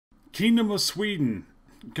Kingdom of Sweden.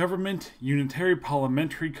 Government, unitary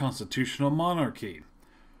parliamentary constitutional monarchy.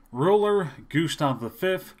 Ruler, Gustav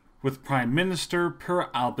V, with Prime Minister Per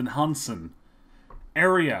Albin Hansson.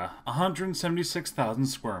 Area, 176,000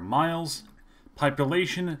 square miles.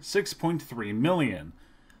 Population, 6.3 million.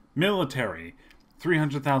 Military,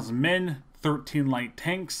 300,000 men, 13 light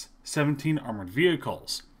tanks, 17 armored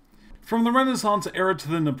vehicles. From the Renaissance era to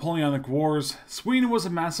the Napoleonic Wars, Sweden was a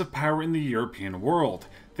massive power in the European world.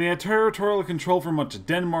 They had territorial control for much of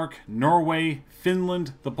Denmark, Norway,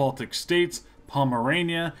 Finland, the Baltic States,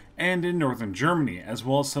 Pomerania, and in northern Germany, as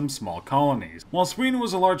well as some small colonies. While Sweden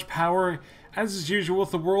was a large power, as is usual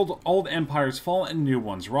with the world, old empires fall and new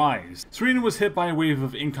ones rise. Sweden was hit by a wave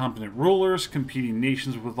of incompetent rulers, competing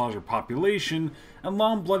nations with larger population, and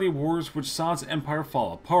long bloody wars which saw its empire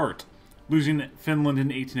fall apart, losing Finland in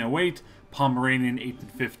 1808, Pomerania in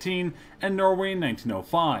 1815, and Norway in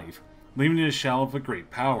 1905, leaving it a shell of a great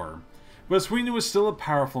power. But Sweden was still a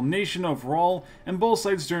powerful nation overall, and both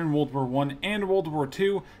sides during World War I and World War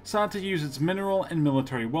II sought to use its mineral and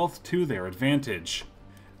military wealth to their advantage.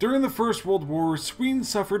 During the First World War, Sweden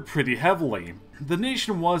suffered pretty heavily. The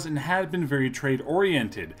nation was and had been very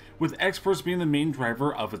trade-oriented, with exports being the main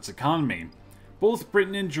driver of its economy. Both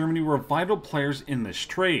Britain and Germany were vital players in this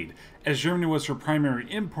trade, as Germany was her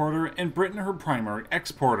primary importer and Britain her primary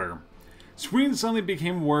exporter. Sweden suddenly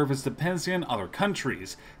became aware of its dependency on other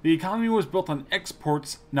countries. The economy was built on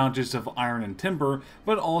exports, not just of iron and timber,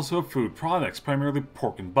 but also of food products, primarily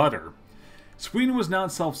pork and butter. Sweden was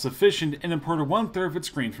not self-sufficient and imported 1/3 of its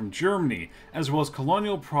grain from Germany, as well as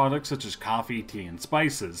colonial products such as coffee, tea, and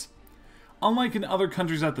spices. Unlike in other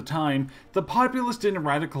countries at the time, the populace didn't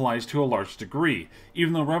radicalize to a large degree,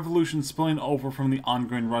 even though revolution spilling over from the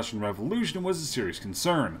ongoing Russian Revolution was a serious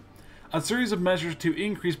concern. A series of measures to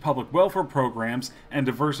increase public welfare programs and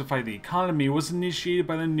diversify the economy was initiated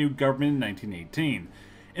by the new government in 1918,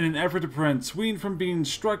 in an effort to prevent Sweden from being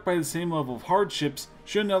struck by the same level of hardships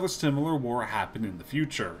should another similar war happen in the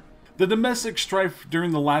future. The domestic strife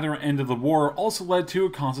during the latter end of the war also led to a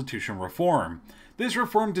constitutional reform. This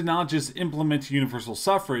reform did not just implement universal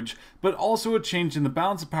suffrage, but also a change in the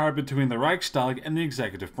balance of power between the Riksdag and the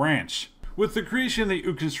executive branch. With the creation of the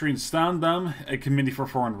Utrikesstånd, a committee for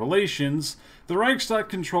foreign relations, the Riksdag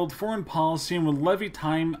controlled foreign policy and would levy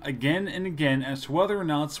time again and again as to whether or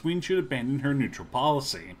not Sweden should abandon her neutral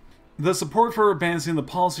policy. The support for abandoning the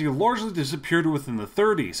policy largely disappeared within the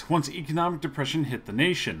 30s, once economic depression hit the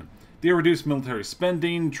nation. They reduced military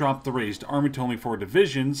spending, dropped the raised army to only 4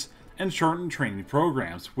 divisions, and shortened training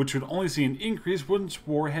programs, which would only see an increase once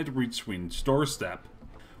war had reached Sweden's doorstep.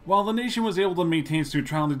 While the nation was able to maintain its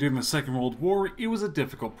neutrality during the Second World War, it was a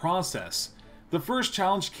difficult process. The first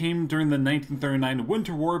challenge came during the 1939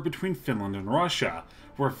 Winter War between Finland and Russia,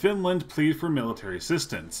 where Finland pleaded for military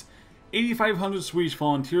assistance. 8,500 Swedish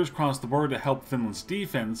volunteers crossed the border to help Finland's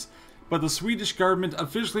defense, but the Swedish government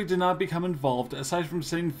officially did not become involved aside from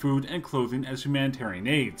sending food and clothing as humanitarian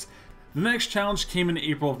aids. The next challenge came in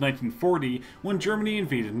April of 1940 when Germany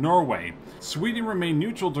invaded Norway. Sweden remained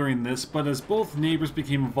neutral during this, but as both neighbors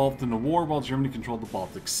became involved in the war while Germany controlled the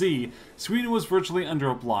Baltic Sea, Sweden was virtually under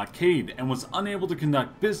a blockade and was unable to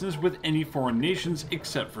conduct business with any foreign nations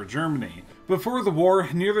except for Germany. Before the war,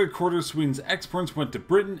 nearly a quarter of Sweden's exports went to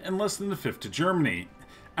Britain and less than a fifth to Germany.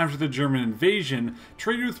 After the German invasion,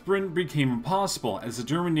 trade with Britain became impossible as the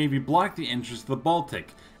German Navy blocked the entrance to the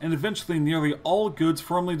Baltic, and eventually nearly all goods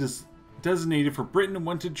formerly designated for Britain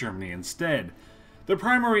went to Germany instead. The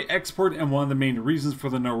primary export and one of the main reasons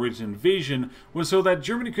for the Norwegian invasion was so that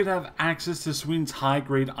Germany could have access to Sweden's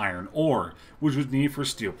high-grade iron ore, which was needed for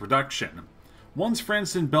steel production. Once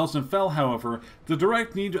France and Belgium fell, however, the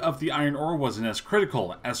direct need of the iron ore wasn't as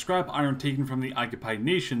critical, as scrap iron taken from the occupied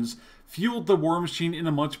nations fueled the war machine in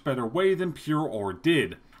a much better way than pure ore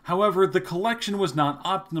did. However, the collection was not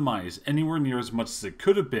optimized anywhere near as much as it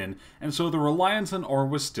could have been, and so the reliance on ore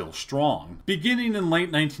was still strong. Beginning in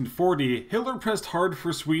late 1940, Hitler pressed hard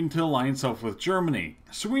for Sweden to align itself with Germany.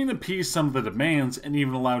 Sweden appeased some of the demands and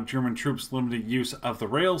even allowed German troops limited use of the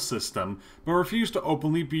rail system, but refused to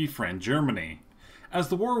openly befriend Germany. As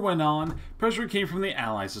the war went on, pressure came from the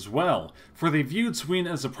Allies as well, for they viewed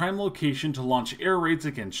Sweden as a prime location to launch air raids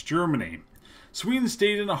against Germany. Sweden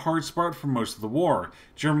stayed in a hard spot for most of the war.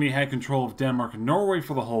 Germany had control of Denmark and Norway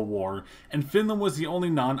for the whole war, and Finland was the only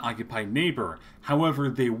non-occupied neighbor. However,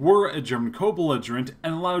 they were a German co-belligerent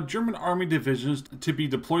and allowed German army divisions to be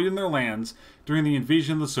deployed in their lands during the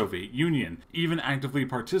invasion of the Soviet Union, even actively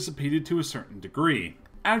participated to a certain degree.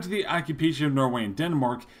 After the occupation of Norway and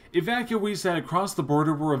Denmark, evacuees that had crossed the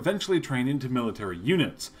border were eventually trained into military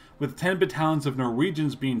units, with 10 battalions of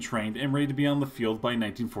Norwegians being trained and ready to be on the field by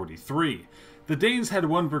 1943. The Danes had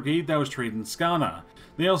one brigade that was trained in Skana.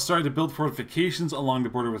 They also started to build fortifications along the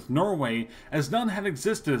border with Norway, as none had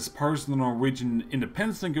existed as part of the Norwegian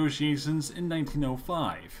independence negotiations in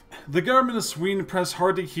 1905. The government of Sweden pressed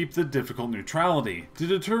hard to keep the difficult neutrality. To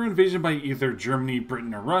deter invasion by either Germany,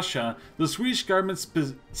 Britain, or Russia, the Swedish government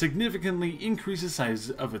significantly increased the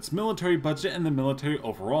size of its military budget and the military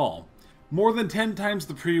overall. More than 10 times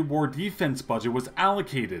the pre-war defense budget was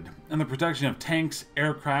allocated, and the production of tanks,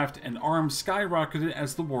 aircraft, and arms skyrocketed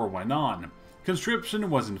as the war went on. Conscription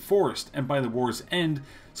was enforced, and by the war's end,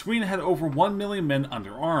 Sweden had over 1 million men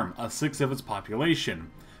under arm, a sixth of its population.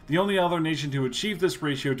 The only other nation to achieve this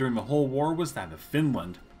ratio during the whole war was that of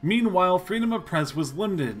Finland. Meanwhile, freedom of press was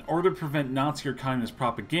limited in order to prevent Nazi or communist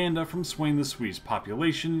propaganda from swaying the Swedish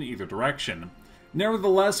population in either direction.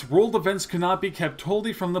 Nevertheless, world events could not be kept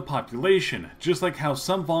totally from the population. Just like how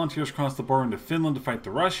some volunteers crossed the border into Finland to fight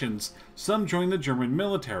the Russians, some joined the German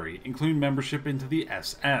military, including membership into the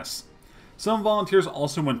SS. Some volunteers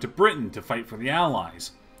also went to Britain to fight for the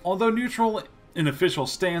Allies. Although neutral in official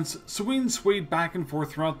stance, Sweden swayed back and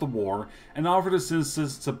forth throughout the war and offered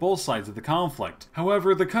assistance to both sides of the conflict.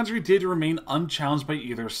 However, the country did remain unchallenged by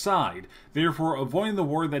either side, therefore avoiding the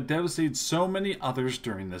war that devastated so many others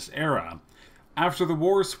during this era. After the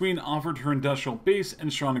war, Sweden offered her industrial base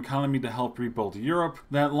and strong economy to help rebuild Europe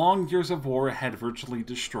that long years of war had virtually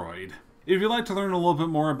destroyed. If you'd like to learn a little bit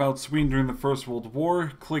more about Sweden during the First World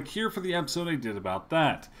War, click here for the episode I did about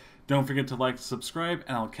that. Don't forget to like and subscribe,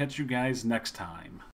 and I'll catch you guys next time.